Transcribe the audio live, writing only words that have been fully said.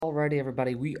Alrighty,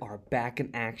 everybody, we are back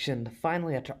in action.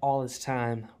 Finally, after all this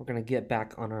time, we're going to get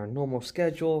back on our normal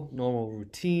schedule, normal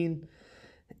routine.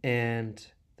 And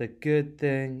the good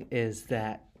thing is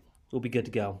that we'll be good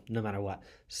to go no matter what.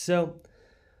 So,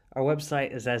 our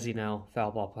website is, as you know,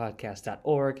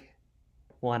 foulballpodcast.org.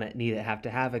 Want it, need it, have to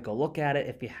have it. Go look at it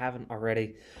if you haven't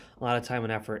already. A lot of time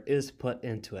and effort is put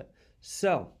into it.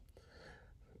 So,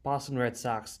 Boston Red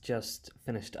Sox just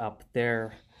finished up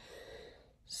their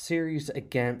series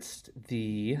against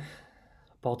the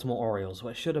Baltimore Orioles.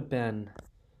 What should have been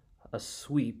a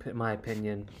sweep, in my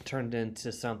opinion, turned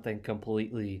into something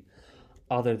completely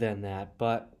other than that.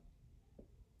 But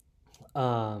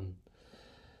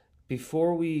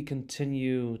before we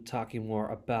continue talking more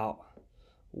about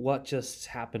what just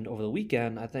happened over the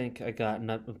weekend, I think I got an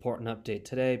important update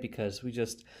today because we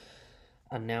just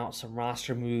announced some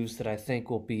roster moves that I think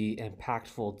will be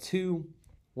impactful to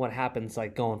what happens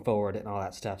like going forward and all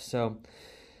that stuff. So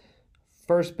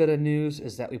first bit of news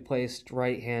is that we placed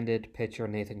right-handed pitcher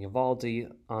Nathan Eovaldi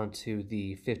onto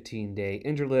the 15-day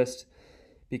injured list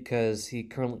because he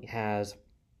currently has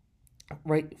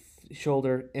right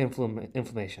shoulder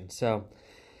inflammation. So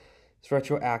it's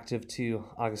retroactive to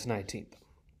August 19th.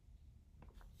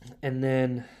 And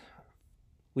then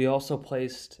we also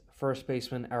placed first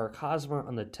baseman Eric Hosmer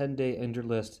on the 10-day injured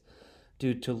list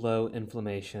due to low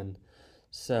inflammation.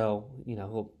 So,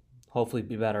 he'll hopefully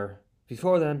be better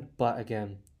before then. But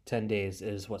again, 10 days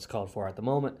is what's called for at the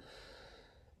moment.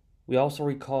 We also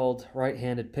recalled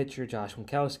right-handed pitcher Josh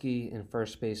Winkowski and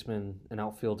first baseman and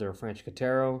outfielder Franchy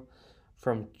Cordero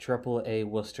from AAA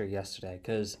Worcester yesterday.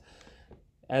 Because,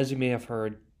 as you may have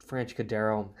heard, Franchy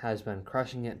Cordero has been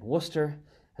crushing it in Worcester,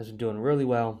 has been doing really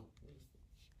well.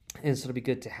 And so it'll be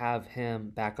good to have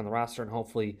him back on the roster, and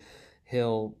hopefully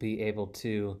he'll be able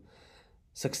to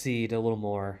succeed a little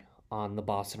more on the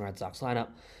Boston Red Sox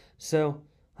lineup. So,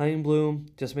 Chaim Bloom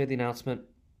just made the announcement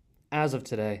as of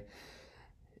today.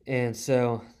 And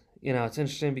so, it's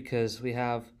interesting because we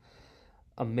have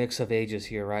a mix of ages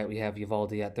here, right? We have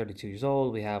Eovaldi at 32 years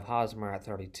old. We have Hosmer at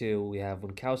 32. We have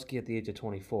Winkowski at the age of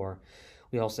 24.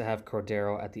 We also have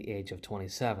Cordero at the age of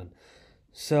 27.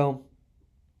 So,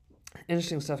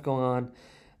 interesting stuff going on.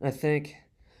 And I think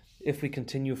if we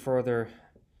continue further,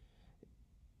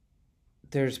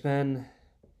 there's been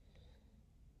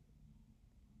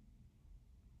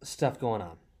stuff going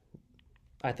on.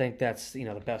 I think that's, the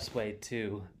best way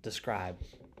to describe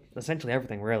essentially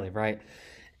everything, really, right?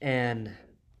 And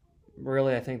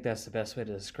really, I think that's the best way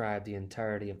to describe the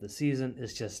entirety of the season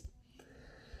is just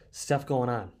stuff going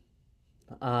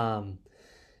on.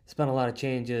 It's been a lot of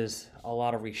changes, a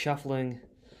lot of reshuffling.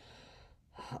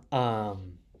 And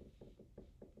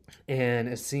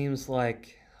it seems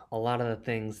like a lot of the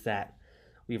things that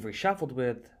we've reshuffled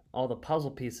with, all the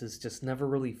puzzle pieces just never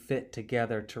really fit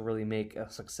together to really make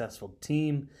a successful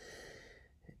team.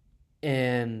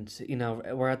 And,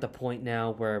 we're at the point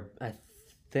now where I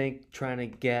think trying to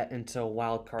get into a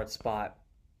wild card spot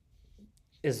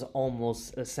is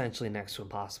almost essentially next to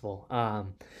impossible.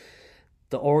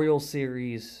 The Orioles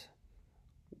series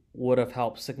would have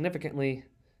helped significantly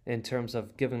in terms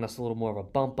of giving us a little more of a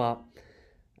bump up.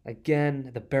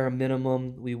 Again, the bare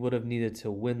minimum, we would have needed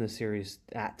to win the series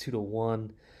at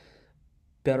 2-1.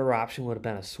 Better option would have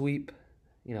been a sweep,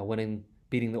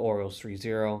 beating the Orioles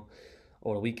 3-0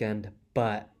 over the weekend,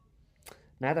 but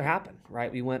neither happened,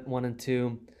 right? We went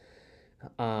 1-2,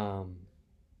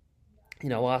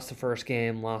 lost the first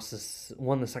game, won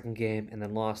the second game, and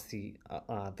then lost the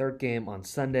third game on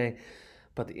Sunday.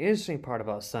 But the interesting part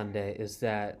about Sunday is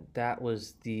that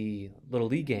was the Little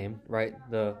League game, right?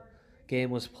 The game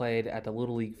was played at the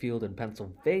Little League field in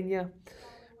Pennsylvania,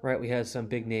 right? We had some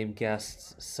big-name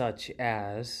guests such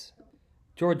as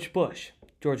George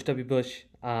W. Bush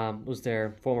was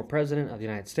their former president of the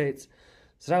United States.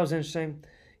 So that was interesting.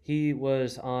 He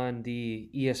was on the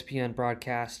ESPN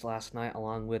broadcast last night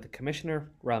along with the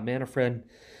commissioner, Rob Manfred.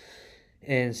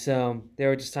 And so they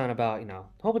were just talking about, a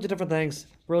whole bunch of different things.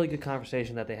 Really good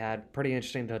conversation that they had. Pretty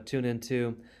interesting to tune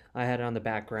into. I had it on the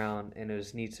background, and it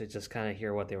was neat to just kind of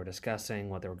hear what they were discussing,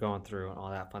 what they were going through, and all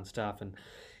that fun stuff. And,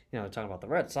 talking about the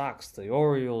Red Sox, the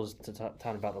Orioles,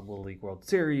 talking about the Little League World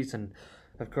Series. And,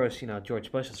 of course,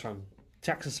 George Bush is from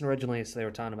Texas originally, so they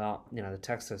were talking about, the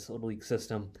Texas Little League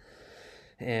system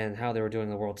and how they were doing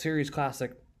the World Series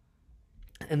Classic.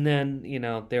 And then,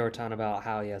 they were talking about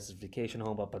how he has his vacation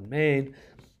home up in Maine,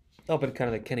 up in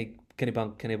kind of the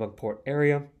Kennebunkport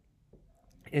area.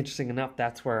 Interesting enough,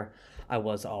 that's where I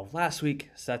was all of last week.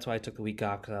 So that's why I took the week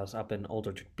off, because I was up in Old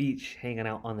Orchard Beach, hanging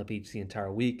out on the beach the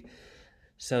entire week.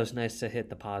 So it's nice to hit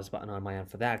the pause button on my end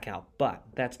for that account. But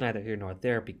that's neither here nor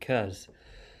there, because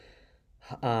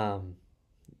Um,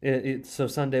 so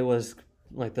Sunday was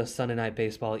like the Sunday night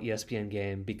baseball ESPN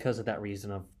game because of that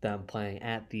reason of them playing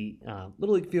at the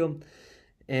Little League field.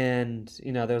 And,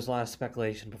 there was a lot of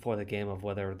speculation before the game of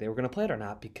whether they were going to play it or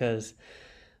not because,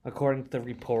 according to the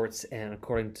reports and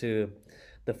according to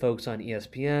the folks on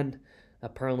ESPN,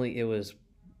 apparently it was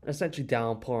essentially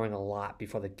downpouring a lot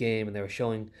before the game, and they were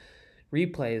showing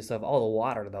replays of all the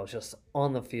water that was just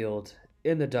on the field,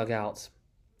 in the dugouts,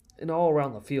 and all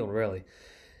around the field, really.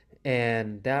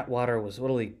 And that water was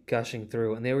literally gushing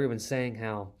through, and they were even saying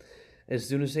how as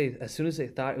soon as they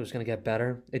thought it was going to get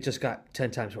better, it just got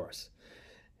 10 times worse.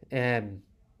 And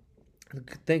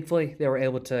thankfully, they were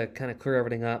able to kind of clear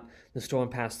everything up. The storm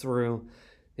passed through.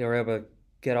 They were able to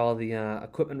get all the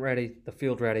equipment ready, the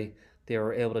field ready. They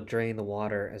were able to drain the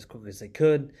water as quickly as they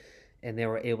could, and they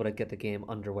were able to get the game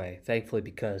underway. Thankfully,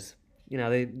 because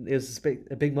it was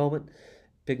a big moment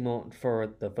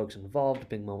for the folks involved, a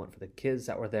big moment for the kids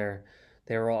that were there.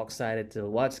 They were all excited to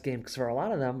watch the game because for a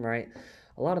lot of them, right,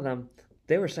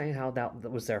 they were saying how that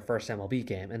was their first MLB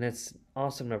game, and it's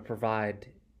awesome to provide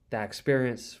that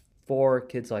experience for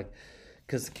kids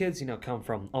because the kids come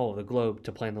from all over the globe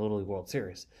to play in the Little League World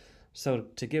Series. So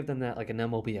to give them that like an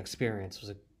MLB experience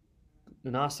was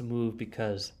an awesome move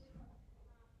because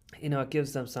it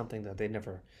gives them something that they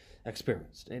never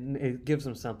experienced, and it gives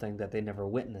them something that they never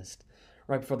witnessed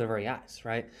right before their very eyes,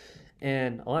 right?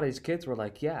 And a lot of these kids were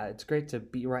like, yeah, it's great to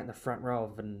be right in the front row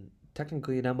of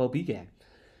technically an MLB game,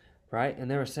 right?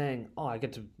 And they were saying, oh, I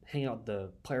get to hang out with the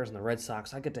players in the Red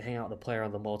Sox. I get to hang out with the player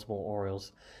on the Baltimore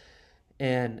Orioles.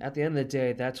 And at the end of the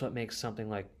day, that's what makes something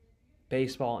like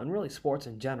baseball and really sports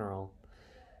in general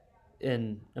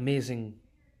an amazing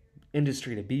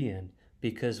industry to be in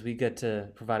because we get to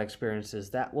provide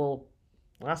experiences that will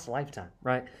last a lifetime,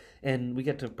 right? And we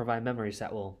get to provide memories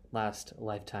that will last a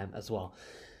lifetime as well.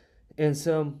 And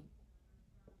so,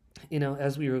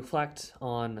 as we reflect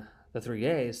on the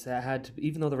 3As, that had to,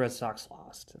 even though the Red Sox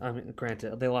lost, I mean,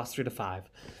 granted, they lost 3-5,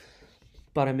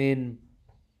 but I mean,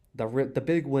 the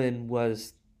big win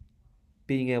was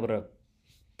being able to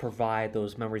provide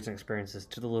those memories and experiences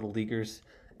to the little leaguers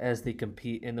as they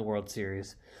compete in the World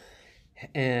Series.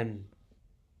 And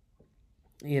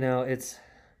it's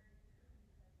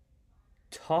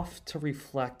tough to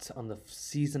reflect on the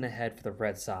season ahead for the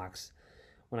Red Sox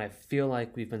when I feel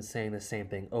like we've been saying the same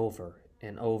thing over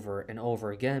and over and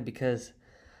over again because,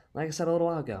 like I said a little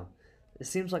while ago, it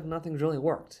seems like nothing's really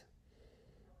worked,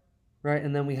 right?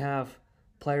 And then we have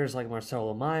players like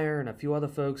Marcelo Meyer and a few other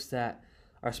folks that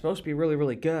are supposed to be really,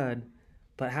 really good,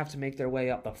 but have to make their way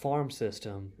up the farm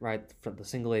system, right? From the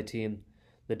single A team,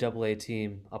 the double A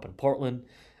team up in Portland,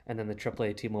 and then the triple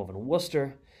A team over in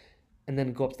Worcester, and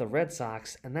then go up to the Red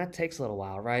Sox, and that takes a little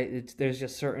while, right? There's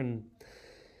just certain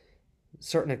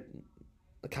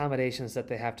accommodations that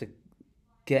they have to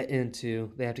get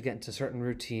into. They have to get into certain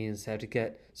routines. They have to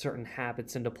get certain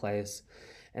habits into place,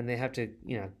 and they have to,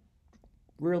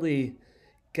 really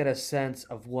get a sense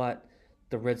of what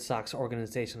the Red Sox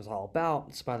organization is all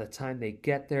about. So by the time they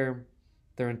get there,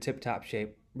 they're in tip-top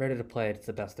shape, ready to play to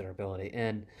the best of their ability.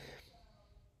 And,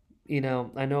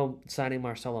 I know signing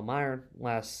Marcelo Meyer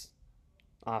last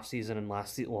offseason and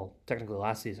technically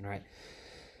last season, right?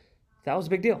 That was a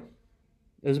big deal.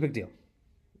 It was a big deal.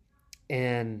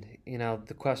 And,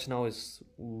 the question always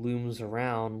lingers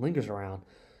around,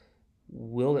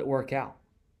 will it work out?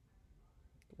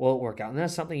 Will it work out? And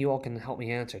that's something you all can help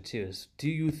me answer too is, do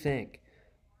you think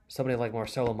somebody like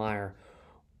Marcelo Meyer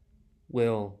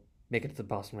will make it to the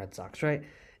Boston Red Sox, right?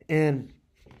 And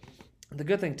the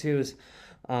good thing too is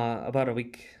about a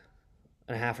week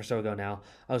and a half or so ago now,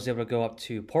 I was able to go up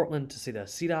to Portland to see the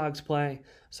Sea Dogs play.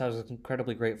 So I was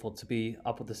incredibly grateful to be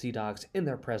up with the Sea Dogs in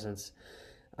their presence.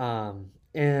 And,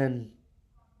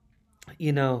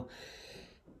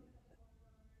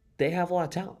 they have a lot of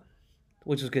talent,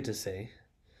 which was good to see.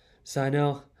 So I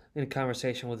know in a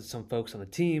conversation with some folks on the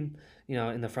team,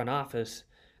 in the front office,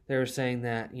 they were saying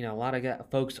that, a lot of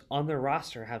folks on their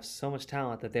roster have so much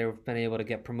talent that they've been able to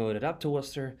get promoted up to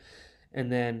Worcester. And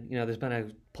then, there's been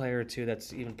a player or two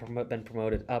that's even been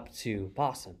promoted up to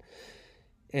Boston.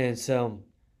 And so,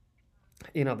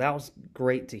 that was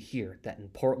great to hear that in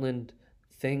Portland,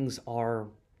 things are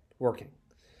working.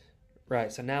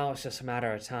 Right, so now it's just a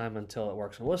matter of time until it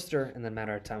works in Worcester, and then a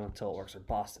matter of time until it works in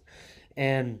Boston.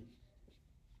 And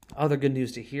other good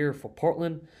news to hear for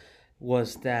Portland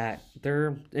was that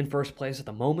they're in first place at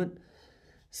the moment.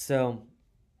 So,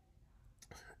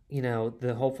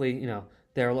 hopefully,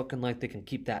 they're looking like they can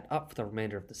keep that up for the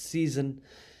remainder of the season.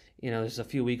 There's a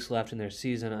few weeks left in their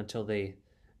season until they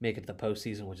make it to the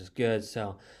postseason, which is good.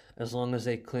 So, as long as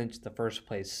they clinch the first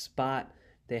place spot,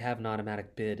 they have an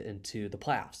automatic bid into the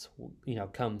playoffs,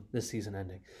 come this season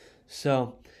ending.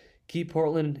 So keep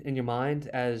Portland in your mind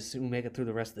as we make it through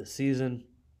the rest of the season.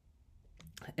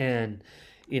 And,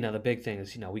 the big thing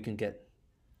is, we can get,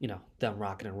 them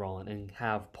rocking and rolling and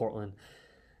have Portland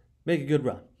make a good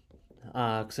run.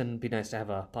 Because then it'd be nice to have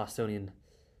a Bostonian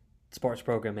sports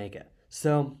program make it.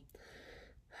 So,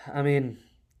 I mean,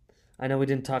 I know we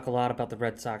didn't talk a lot about the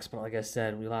Red Sox, but like I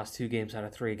said, we lost 2 games out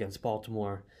of 3 against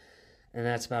Baltimore, and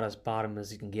that's about as bottom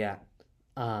as you can get.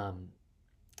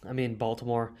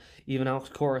 Baltimore, even Alex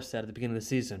Cora said at the beginning of the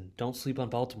season, don't sleep on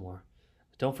Baltimore.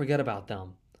 Don't forget about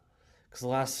them. Because the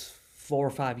last 4 or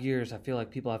 5 years, I feel like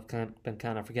people have been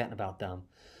kind of forgetting about them.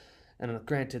 And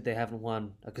granted, they haven't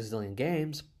won a gazillion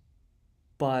games,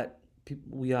 but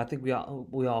I think we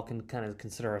all can kind of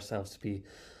consider ourselves to be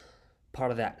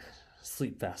part of that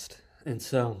sleep fest. And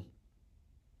so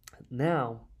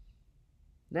now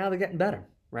they're getting better,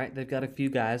 right? They've got a few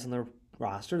guys on their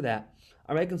roster that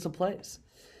are making some plays.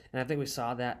 And I think we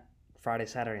saw that Friday,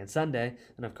 Saturday, and Sunday.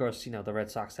 And of course, the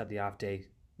Red Sox had the off day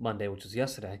Monday, which was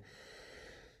yesterday.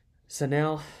 So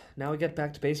now we get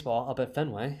back to baseball up at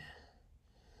Fenway.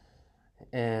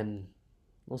 And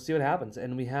we'll see what happens.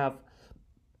 And we have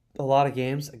a lot of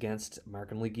games against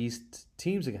American League East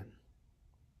teams again.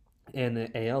 And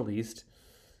the AL East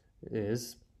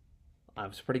is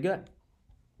obviously pretty good,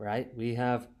 right? We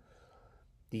have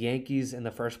the Yankees in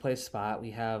the first place spot.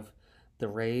 We have the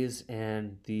Rays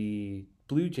and the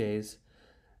Blue Jays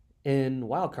in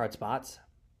wild card spots.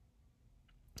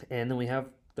 And then we have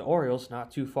the Orioles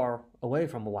not too far away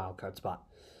from a wild card spot.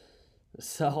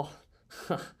 So,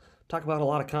 talk about a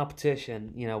lot of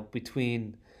competition,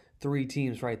 between 3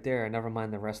 teams right there, never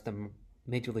mind the rest of the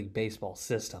Major League Baseball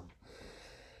system.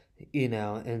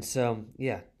 And so,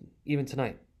 yeah, even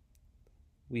tonight,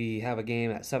 we have a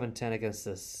game at 7:10 against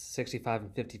the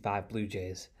 65-55 Blue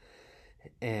Jays.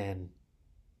 And,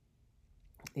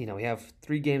 we have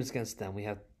 3 games against them. We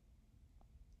have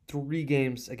 3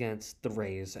 games against the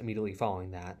Rays immediately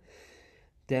following that.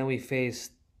 Then we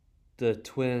face the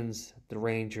Twins, the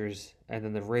Rangers, and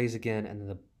then the Rays again, and then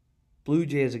the Blue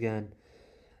Jays again.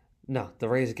 No, the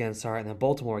Rays again, sorry, and then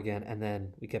Baltimore again, and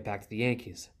then we get back to the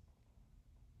Yankees.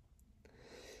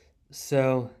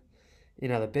 So,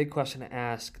 the big question to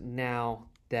ask now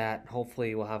that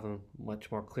hopefully we'll have a much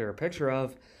more clearer picture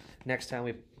of next time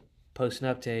we post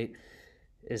an update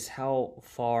is how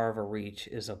far of a reach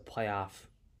is a playoff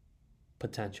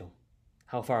potential?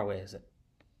 How far away is it?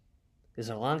 Is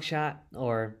it a long shot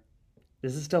or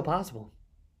is it still possible?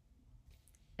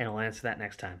 And I'll answer that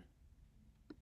next time.